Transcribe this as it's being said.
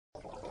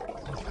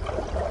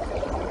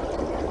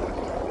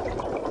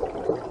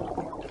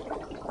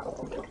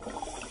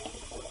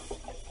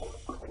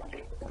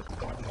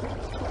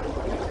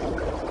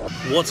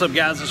What's up,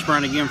 guys? It's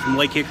Brian again from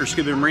Lake Hickory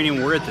Scuba and Marina.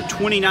 We're at the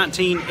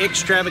 2019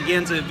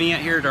 Eggstravaganza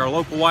event here at our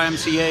local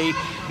YMCA.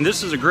 And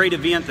this is a great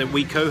event that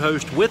we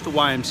co-host with the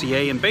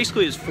YMCA, and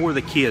basically it's for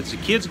the kids. The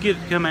kids get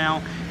to come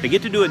out, they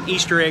get to do an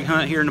Easter egg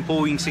hunt here in the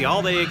pool. You can see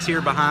all the eggs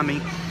here behind me.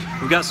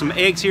 We've got some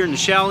eggs here in the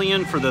shallow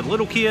end for the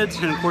little kids,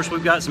 and of course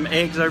we've got some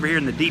eggs over here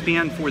in the deep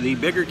end for the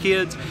bigger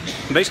kids.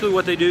 And basically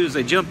what they do is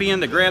they jump in,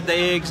 they grab the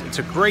eggs. It's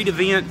a great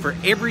event. For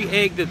every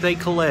egg that they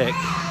collect,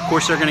 of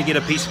course they're going to get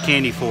a piece of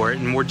candy for it,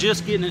 and we're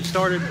just getting it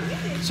started.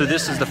 So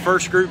this is the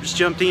first group that's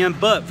jumped in,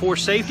 but for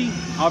safety,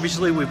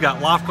 obviously we've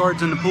got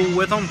lifeguards in the pool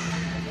with them,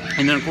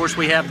 and then of course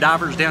we have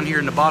divers down here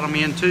in the bottom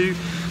end too.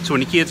 So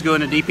when the kids go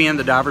in the deep end,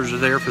 the divers are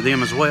there for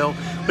them as well.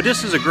 But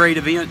this is a great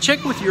event.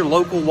 Check with your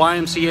local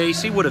YMCA,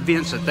 see what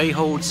events that they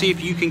hold, see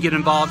if you can get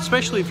involved,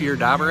 especially if you're a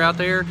diver out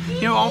there.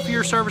 You know, offer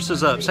your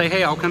services up. Say,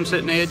 hey, I'll come sit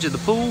in the edge of the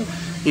pool.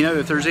 You know,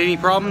 if there's any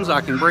problems,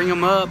 I can bring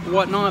them up,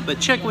 whatnot. But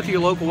check with your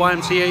local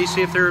YMCA,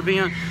 see if they're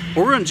event.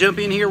 Well, we're gonna jump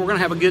in here. We're gonna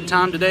have a good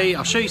time today.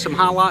 I'll show you some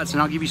highlights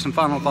and I'll give you some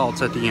final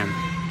thoughts at the end.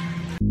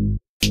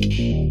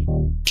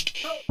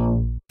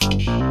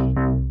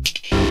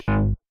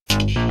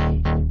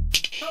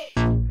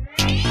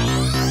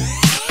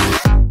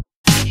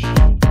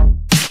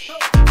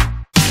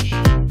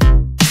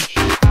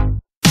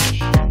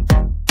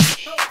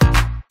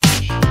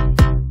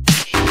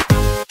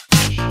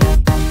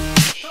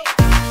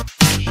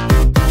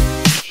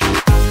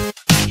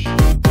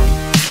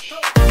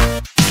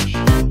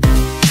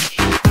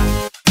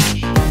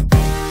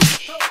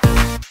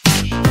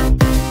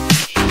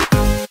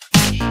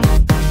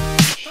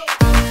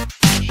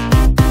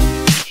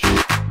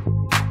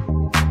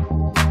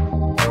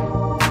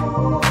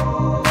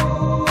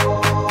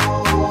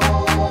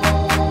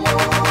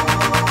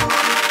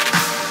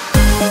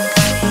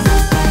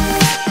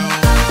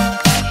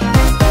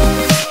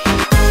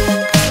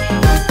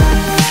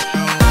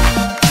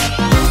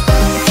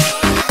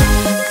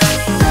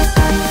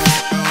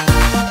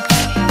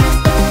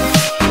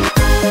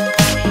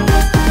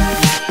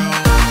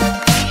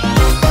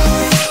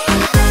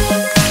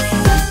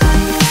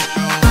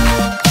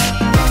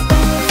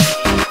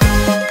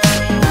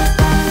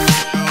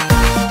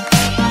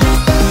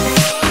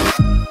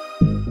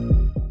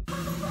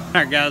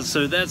 Alright guys,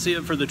 so that's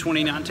it for the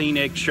 2019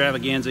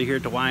 Eggstravaganza here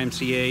at the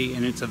YMCA,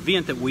 and it's an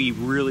event that we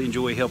really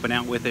enjoy helping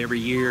out with every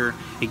year.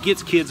 It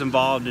gets kids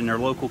involved in their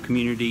local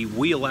community.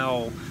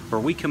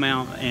 We come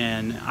out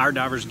and our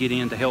divers get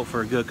in to help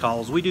for a good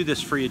cause. We do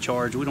this free of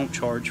charge. We don't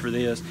charge for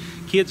this.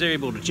 Kids are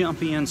able to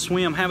jump in,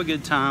 swim, have a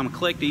good time,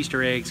 collect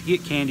Easter eggs,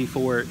 get candy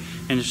for it,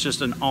 and it's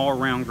just an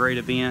all-around great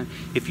event.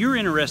 If you're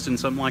interested in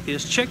something like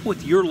this, check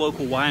with your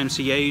local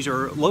YMCAs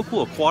or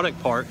local aquatic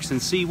parks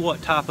and see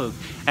what type of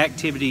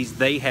activities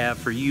they have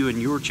for you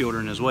and your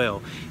children as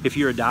well. If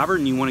you're a diver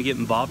and you want to get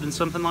involved in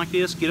something like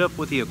this, get up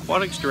with the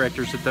aquatics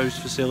directors at those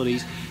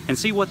facilities and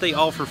see what they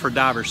offer for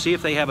divers. See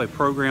if they have a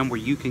program where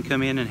you can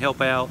come in and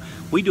help out.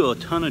 We do a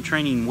ton of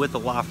training with the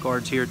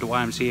lifeguards here at the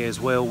YMCA as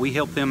well. We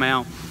help them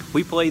out.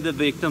 We play the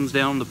victims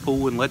down in the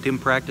pool and let them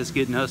practice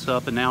getting us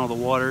up and out of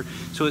the water.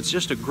 So it's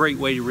just a great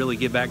way to really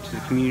give back to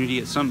the community.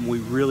 It's something we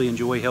really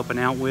enjoy helping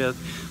out with.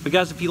 But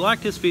guys, if you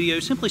like this video,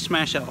 simply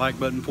smash that like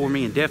button for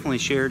me and definitely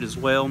share it as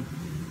well.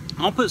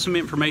 I'll put some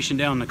information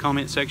down in the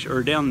comment section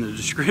or down in the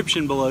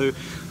description below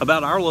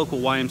about our local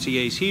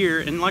YMCAs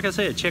here. And like I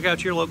said, check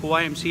out your local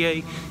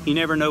YMCA. You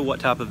never know what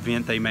type of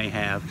event they may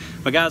have.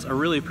 But guys, I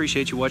really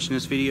appreciate you watching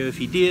this video. If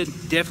you did,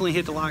 definitely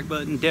hit the like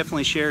button,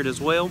 definitely share it as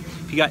well.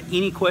 If you got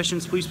any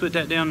questions, please put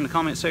that down in the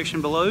comment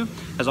section below.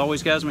 As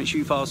always, guys, make sure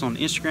you follow us on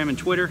Instagram and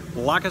Twitter,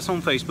 like us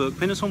on Facebook,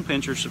 pin us on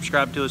Pinterest,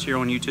 subscribe to us here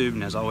on YouTube.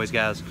 And as always,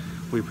 guys,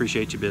 we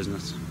appreciate your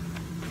business.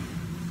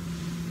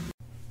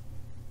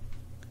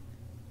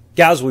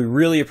 Guys, we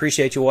really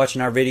appreciate you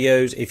watching our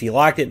videos. If you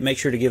liked it, make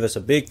sure to give us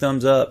a big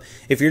thumbs up.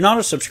 If you're not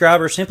a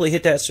subscriber, simply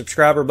hit that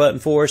subscriber button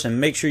for us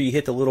and make sure you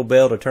hit the little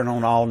bell to turn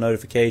on all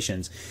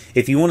notifications.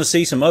 If you want to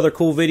see some other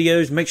cool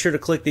videos, make sure to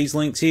click these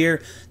links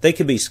here. They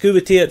could be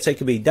scuba tips, they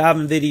could be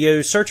diving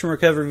videos, search and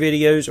recovery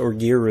videos, or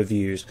gear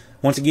reviews.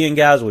 Once again,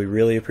 guys, we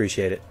really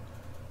appreciate it.